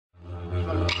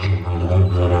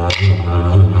He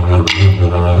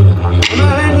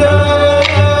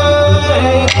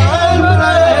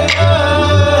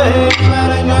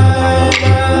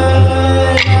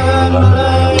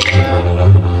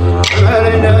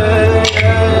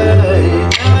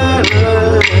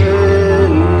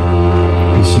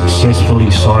successfully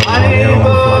sighted one out on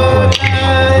the floodplain.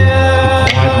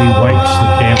 He quietly wakes the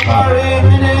camp up.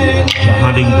 The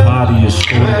hunting party is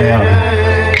sorted out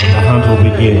and the hunt will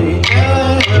begin.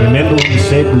 Remember when he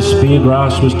said the spear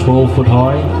grass was 12 foot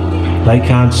high? They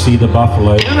can't see the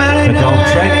buffalo, but they'll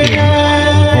track him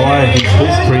via his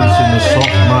hoof prints in the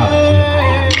soft mud.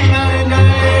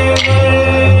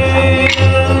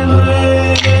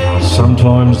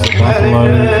 Sometimes the buffalo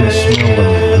can smell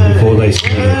them before they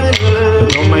spear, but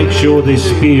they'll make sure their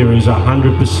spear is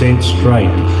 100% straight.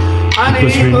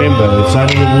 Because remember, it's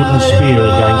only a wooden spear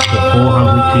against a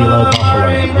 400 kilo buffalo.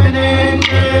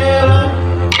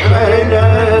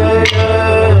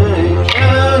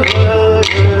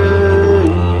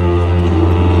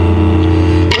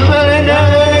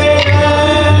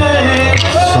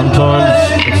 Sometimes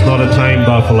it's not a tame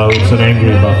buffalo, it's an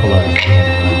angry buffalo.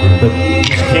 But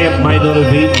this camp may not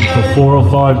have eaten for 4 or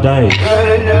 5 days,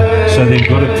 so they've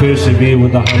got to persevere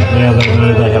with the hunt now they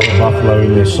know they have a buffalo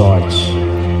in their sights.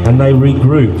 And they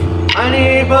regroup, and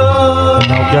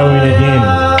they'll go in again.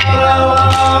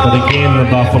 But again the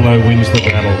buffalo wins the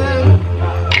battle.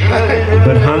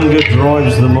 But hunger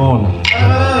drives them on,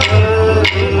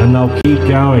 and they'll keep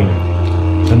going,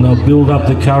 and they'll build up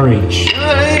the courage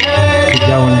to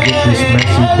go and get this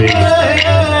massive beast.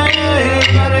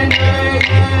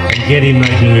 And get him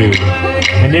they do.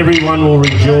 And everyone will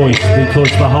rejoice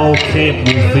because the whole camp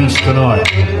will feast tonight.